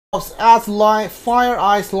adds fire,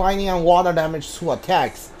 ice, lightning, and water damage to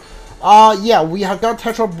attacks. Yeah, we have got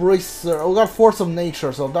Tetra Bracer, we got Force of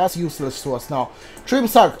Nature, so that's useless to us now. Dream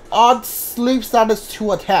Suck, adds sleep status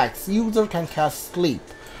to attacks. User can cast sleep.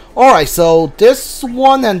 Alright, so this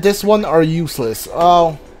one and this one are useless.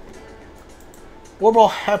 What about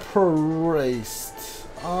Hyper Raced?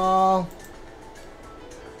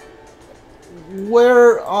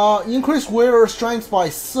 Increase wearer strength by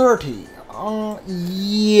 30.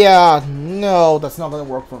 Yeah, no, that's not gonna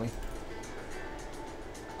work for me.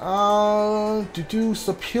 To do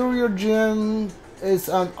Superior Gem is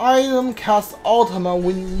an item cast Ultima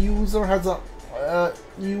when user has a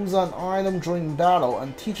use an item during battle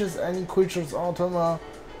and teaches any creature's Ultima.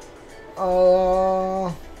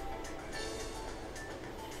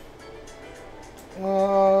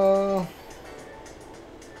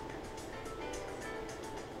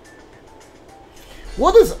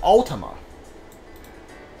 What is Ultima?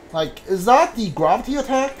 Like, is that the gravity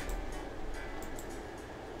attack?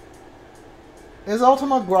 Is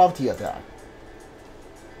Ultima gravity attack?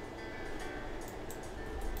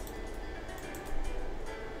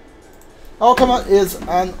 Ultima is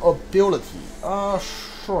an ability.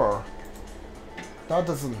 Sure. That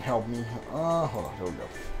doesn't help me. Hold on, here we go.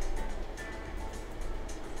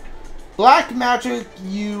 Black magic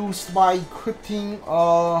used by equipping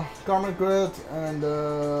Garment Grid and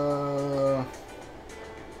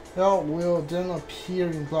hell will then appear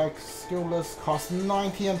in black skillless, cost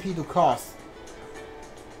 90 MP to cast.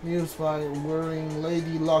 Used by wearing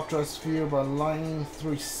Lady Lockdress Sphere by lining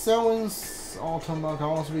 3 sevens. Ultima can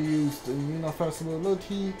also be used in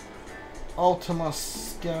Universability. Ultima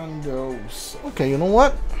Scandos. Okay, you know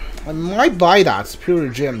what? I might buy that Superior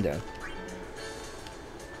Gem then.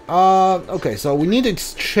 Okay, so we need to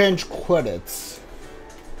exchange credits.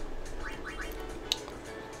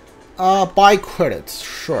 Buy credits,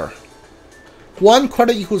 sure. 1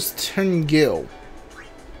 credit equals 10 gil.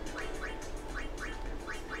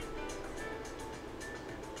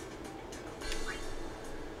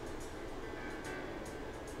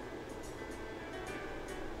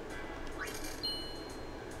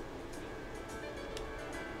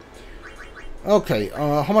 Okay,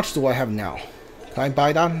 how much do I have now? Can I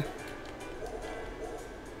buy that?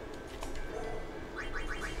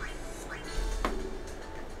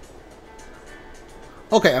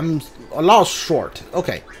 Okay, I'm a lot short.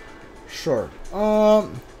 Okay, sure.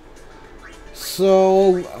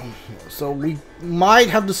 So we might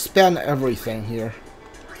have to spend everything here.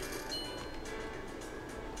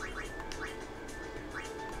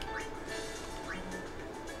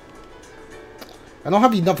 I don't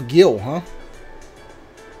have enough gil, huh?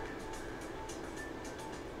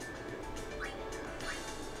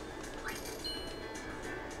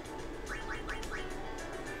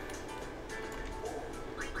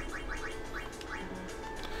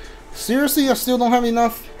 Seriously, I still don't have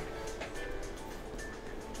enough?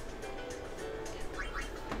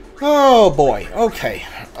 Oh boy, okay.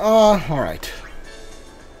 Alright.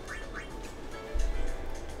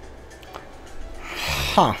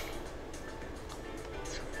 Huh.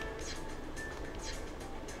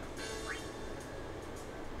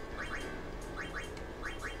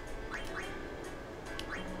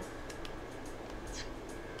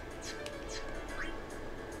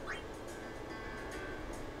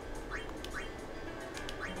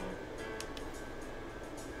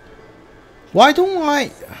 Why don't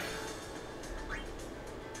I...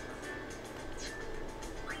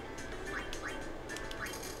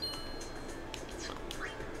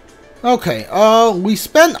 Okay, we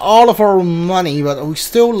spent all of our money, but we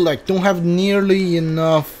still, like, don't have nearly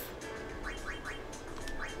enough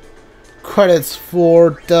credits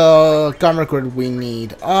for the garment grid we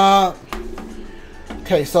need.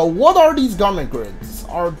 Okay, so what are these garment grids?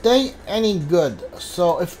 Are they any good?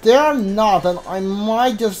 So if they're not, then I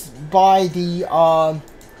might just buy the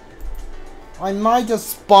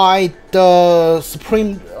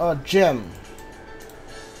Supreme Gem.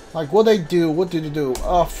 Like what do they do?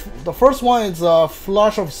 The first one is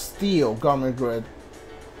Flush of Steel garment grid.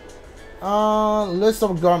 List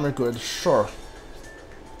of garment grid, sure.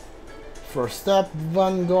 First step,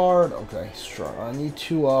 Vanguard. Okay, sure. I need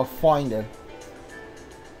to find it.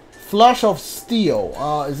 Flush of Steel.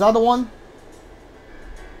 Is that the one?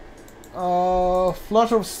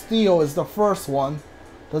 Flush of Steel is the first one.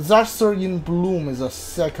 Disaster in Bloom is the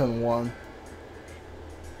second one.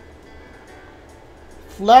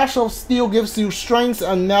 Flash of Steel gives you strength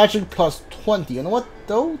and magic plus 20. You know what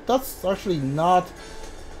though? That's actually not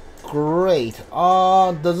great.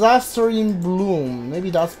 Disaster in Bloom. Maybe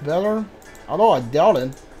that's better. Although I doubt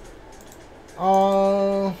it.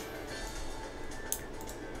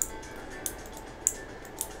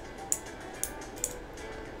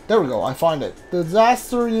 There we go, I find it.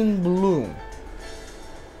 Disaster in Bloom.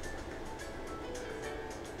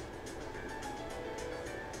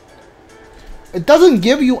 It doesn't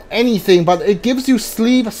give you anything, but it gives you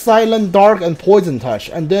Sleep, Silent, Dark, and Poison Touch.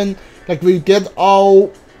 And then, like, when you get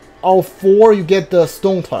all 4, you get the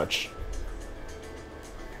Stone Touch.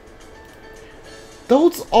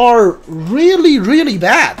 Those are really, really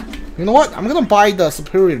bad. You know what? I'm gonna buy the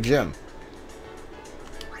Superior Gem.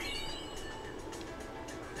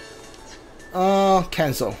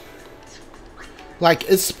 Cancel. Like,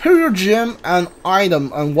 it's Superior Gem, an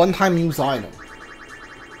item, and one-time use item.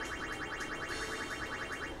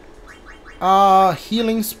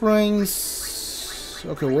 Healing Springs.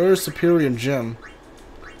 Okay, where's Superior Gem?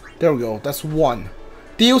 There we go, that's 1.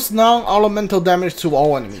 Deals non-elemental damage to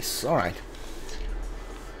all enemies. Alright.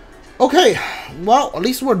 Okay, well, at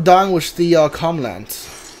least we're done with the Comlands.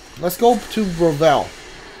 Let's go to Gravel.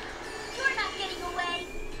 You're not getting away.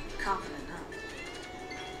 Confident, huh?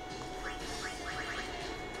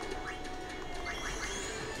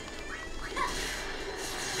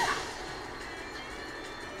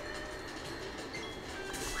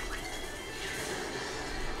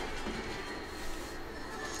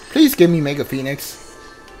 Please give me Mega Phoenix.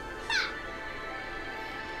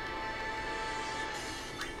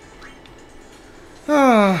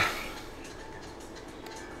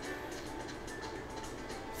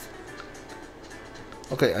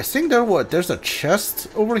 Okay, I think there's a chest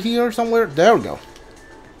over here somewhere. There we go.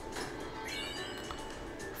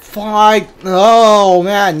 5. Oh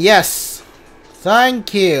man, yes.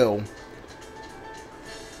 Thank you.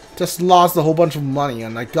 Just lost a whole bunch of money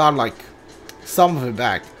and I got like some of it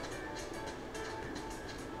back.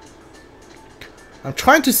 I'm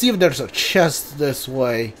trying to see if there's a chest this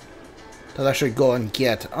way that I should go and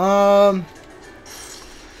get. Don't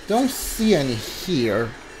see any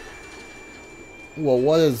here. Well,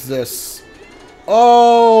 what is this?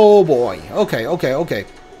 Oh boy. Okay, okay, okay.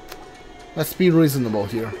 Let's be reasonable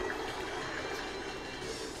here.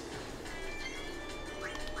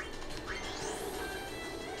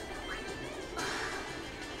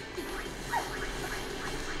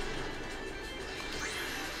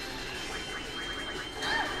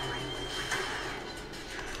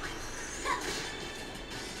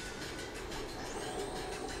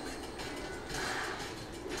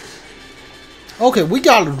 Okay, we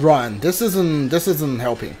gotta run. This isn't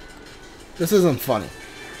helping. This isn't funny.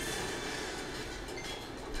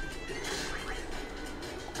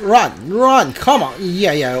 Run, run, come on.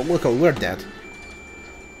 Yeah, okay, we're dead.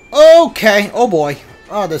 Okay, oh boy.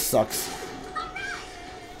 Oh, this sucks.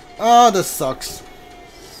 Oh, this sucks.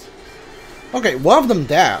 Okay, one of them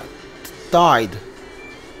died.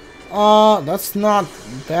 That's not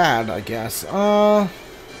bad, I guess.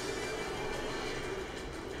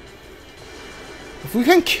 If we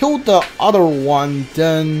can kill the other one,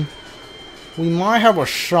 then we might have a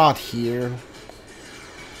shot here.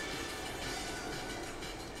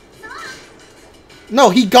 No,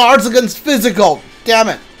 he guards against physical. Damn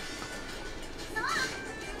it.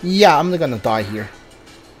 Yeah, I'm gonna die here.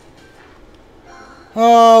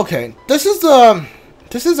 Okay, this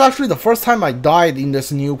is actually the first time I died in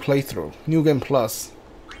this new playthrough, New Game Plus.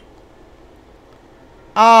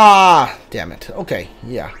 Ah, damn it. Okay,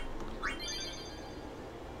 yeah.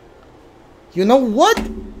 You know what?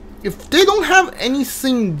 If they don't have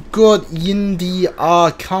anything good in the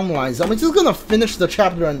Comlines, I'm just gonna finish the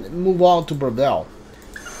chapter and move on to Gravel.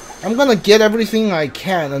 I'm gonna get everything I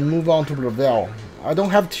can and move on to Gravel. I don't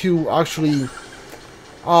have to actually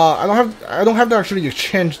I don't have to actually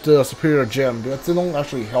exchange the Superior Gem because they don't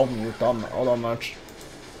actually help me with them all that much.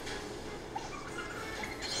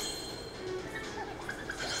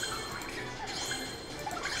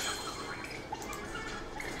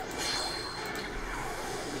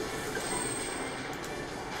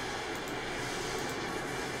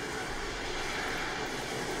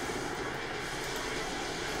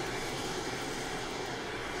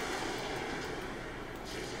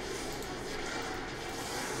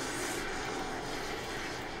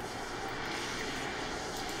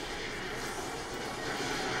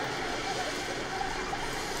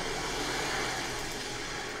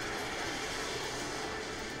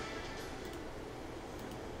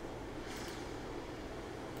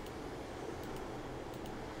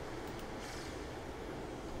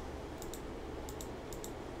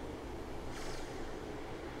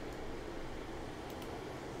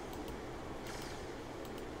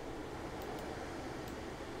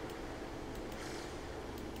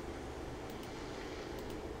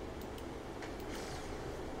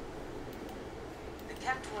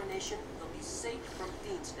 Nation will be safe from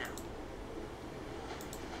fiends now.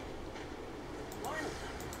 One of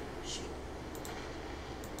them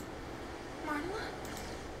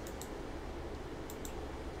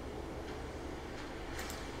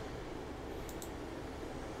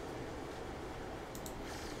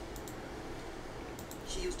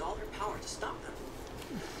she used all her power to stop them.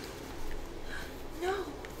 No.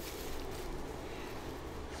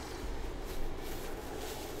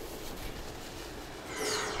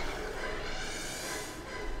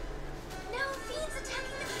 No, Fiend's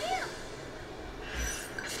attacking the camp.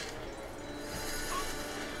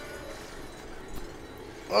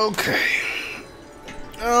 Okay.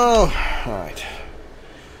 Oh, alright.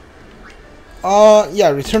 Yeah,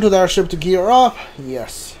 return to the airship to gear up.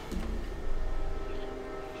 Yes.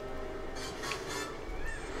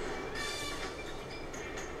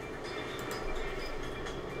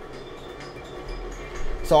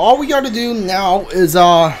 So all we gotta do now is,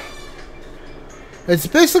 it's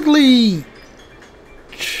basically,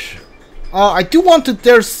 I do want to,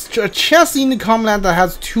 there's a chest in the Comland that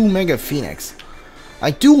has 2 Mega Phoenix.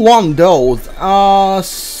 I do want those,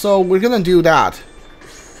 so we're gonna do that.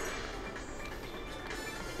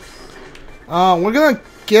 We're gonna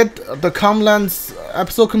get the Comlands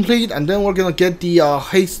episode complete, and then we're gonna get the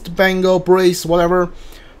haste bangle brace, whatever,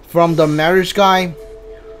 from the marriage guy,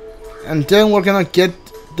 and then we're gonna get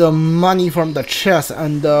the money from the chest,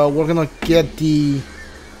 and we're gonna get the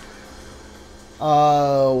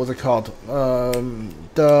what's it called?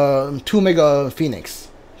 The 2 Mega Phoenix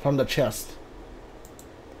from the chest.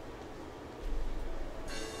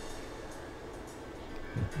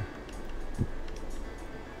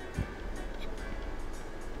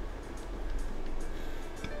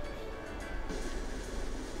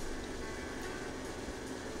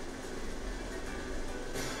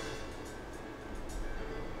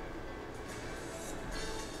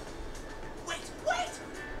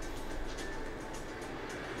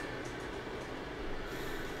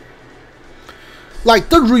 Like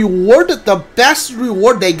the reward, the best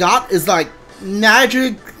reward they got is like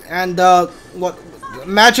magic and what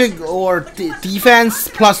magic or defense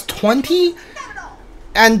plus 20,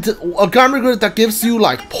 and a garment grid that gives you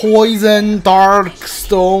like poison, dark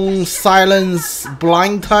stone, silence,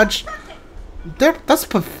 blind touch. That's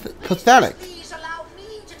pathetic. Please allow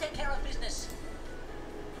me to take care of business.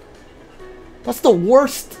 That's the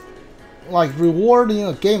worst like reward in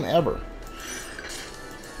a game ever.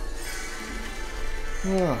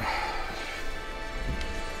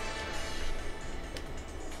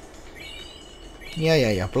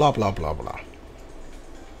 Yeah, blah blah blah blah.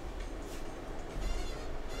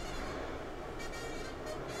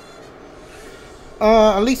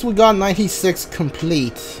 At least we got 96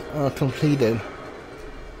 completed.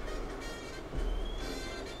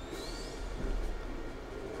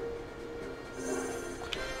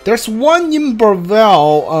 There's one in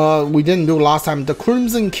Burvell we didn't do last time, the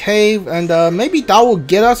Crimson Cave, and maybe that will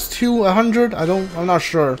get us to 100. I'm not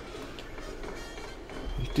sure.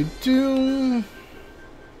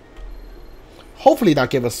 Hopefully that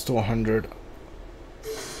gives us to 100.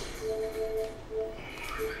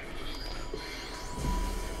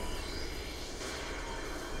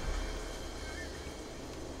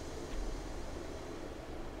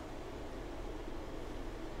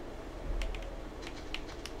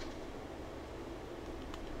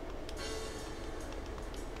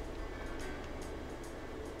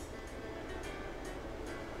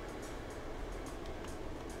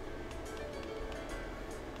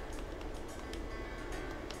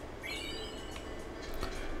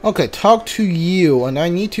 Okay, talk to you, and I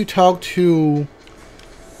need to talk to,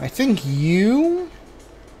 I think you?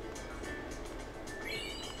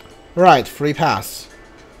 Right, free pass.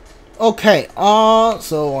 Okay,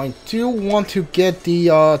 so I do want to get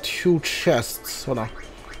the 2 chests. Hold on.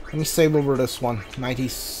 Let me save over this one.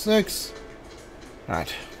 96.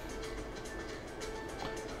 Alright.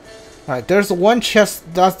 Alright, there's one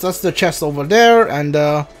chest, that's the chest over there, and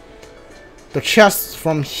the chests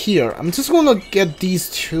from here. I'm just gonna get these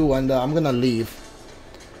 2, and I'm gonna leave.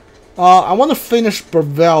 I want to finish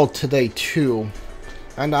Burvell today too,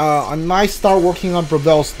 and I might start working on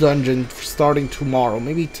Burvell's dungeon starting tomorrow,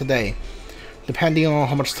 maybe today, depending on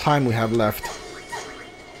how much time we have left.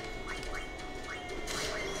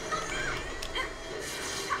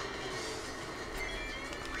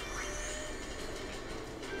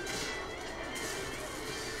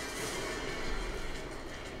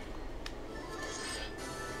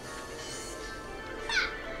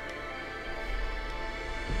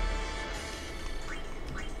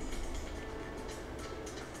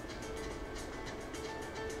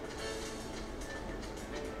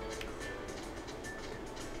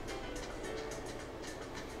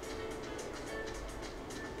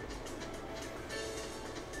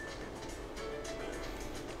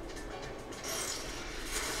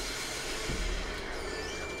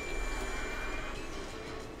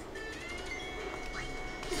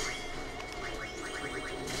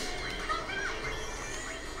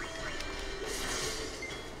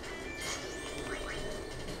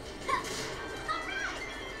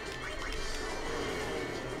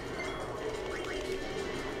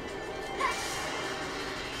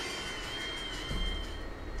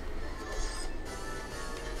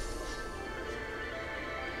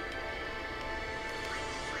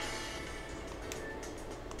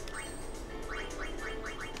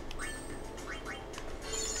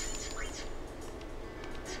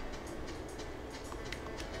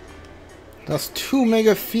 That's 2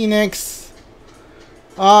 Mega Phoenix.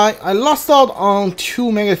 I lost out on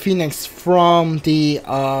 2 Mega Phoenix from the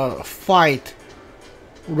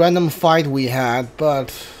random fight we had,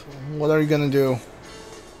 but what are you gonna do?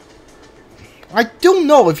 I don't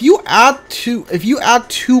know. If you add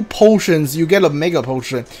two potions, you get a Mega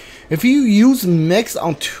Potion. If you use mix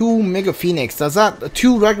on 2 Mega Phoenix, does that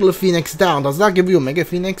 2 regular Phoenix down? Does that give you a Mega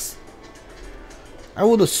Phoenix? I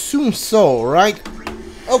would assume so, right?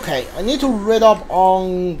 Okay, I need to read up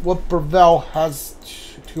on what Brevel has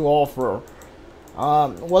to offer.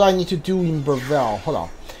 What I need to do in Brevel. Hold on.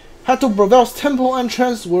 Head to Brevel's temple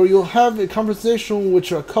entrance, where you'll have a conversation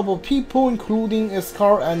with a couple of people, including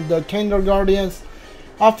Iskar and the Kindergardians.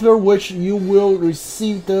 After which you will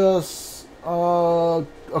receive the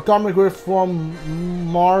a garment grade from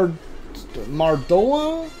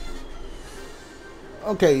Mardoa.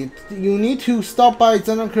 Okay, you need to stop by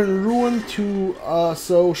Xanarkhan Ruin to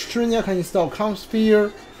so Shrinya can install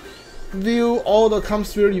Comsphere. View all the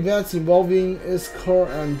Comsphere events involving Iskar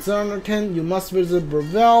and Xanarkhan. You must visit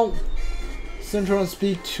Brevel Central and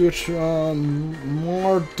speak to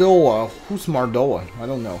Mardoa. Who's Mardoa? I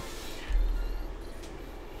don't know.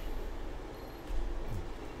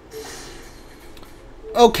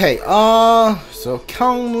 Okay, so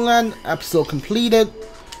Kangland episode completed.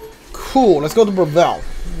 Cool, let's go to Brevel.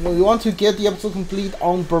 We want to get the episode complete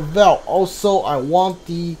on Brevel. Also, I want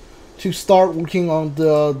to start working on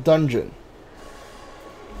the dungeon.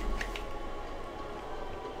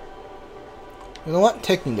 You know what?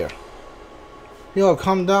 Take me there. You'll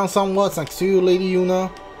calm down somewhat. Thanks to you, Lady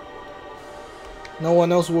Yuna. No one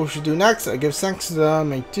knows what we should do next. I give thanks to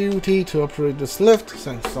my duty to operate this lift.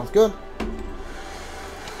 Thanks, sounds good.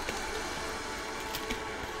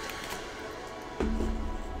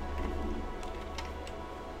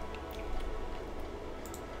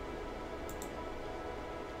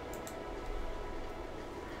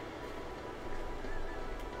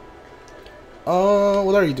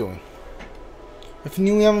 What are you doing? If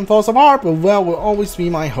New Yemen falls apart, Brevel will always be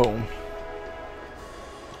my home.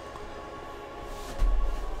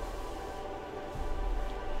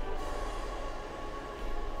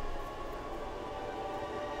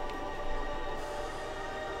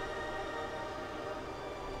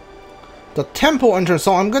 The temple entrance,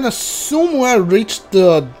 so I'm gonna assume when I reach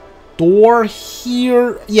the door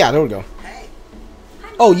here. Yeah, there we go. Hey,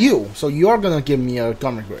 Oh, you. So you're gonna give me a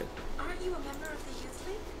garment grade. Aren't you a member of the youth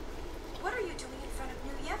league? What are you doing in front of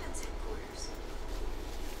New Yemen's headquarters?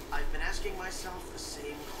 I've been asking myself the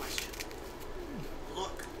same question.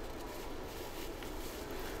 Look.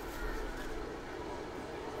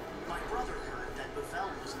 My brother heard that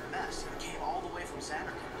Brevel was a mess and came all the way from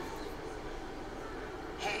Xanarkhan.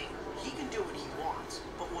 Hey, he can do what he wants,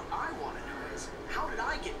 but what I want to know is, how did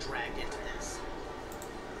I get dragged into this?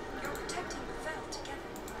 You're protecting Brevel together.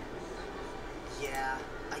 Yeah,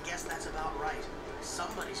 I guess that's about right.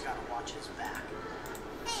 Somebody's got to watch his back.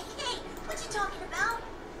 Hey, hey, what you talking about?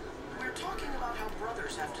 We're talking about how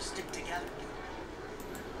brothers have to stick together.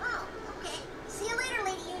 Oh, okay. See you later,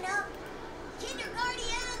 Lady Yuna.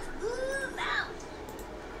 Kindergartians, move out.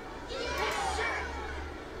 Yes, sir.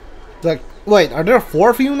 Like, wait, are there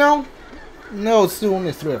 4 of you now? No, it's still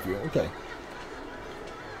only 3 of you. Okay.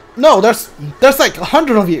 No, there's like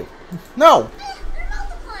 100 of you. No. They're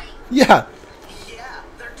multiplying. Yeah. Yeah,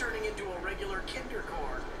 they're turning into a regular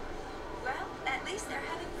kindergarten. Well, at least they're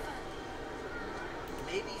having fun.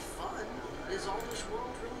 Maybe fun is all this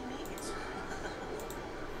world really needs.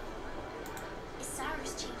 Is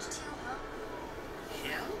Cyrus changed too, huh?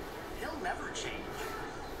 Him? He'll never change.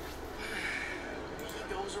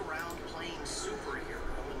 He goes around playing superhero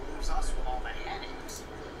and leaves us with all the headaches.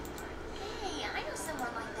 Hey, I know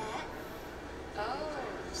someone like that. Oh,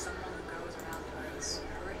 someone who goes around playing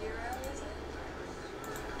superhero, is it?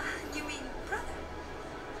 You mean brother?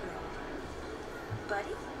 No.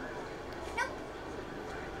 Buddy? Nope.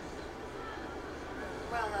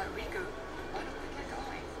 Well, Riku, why don't we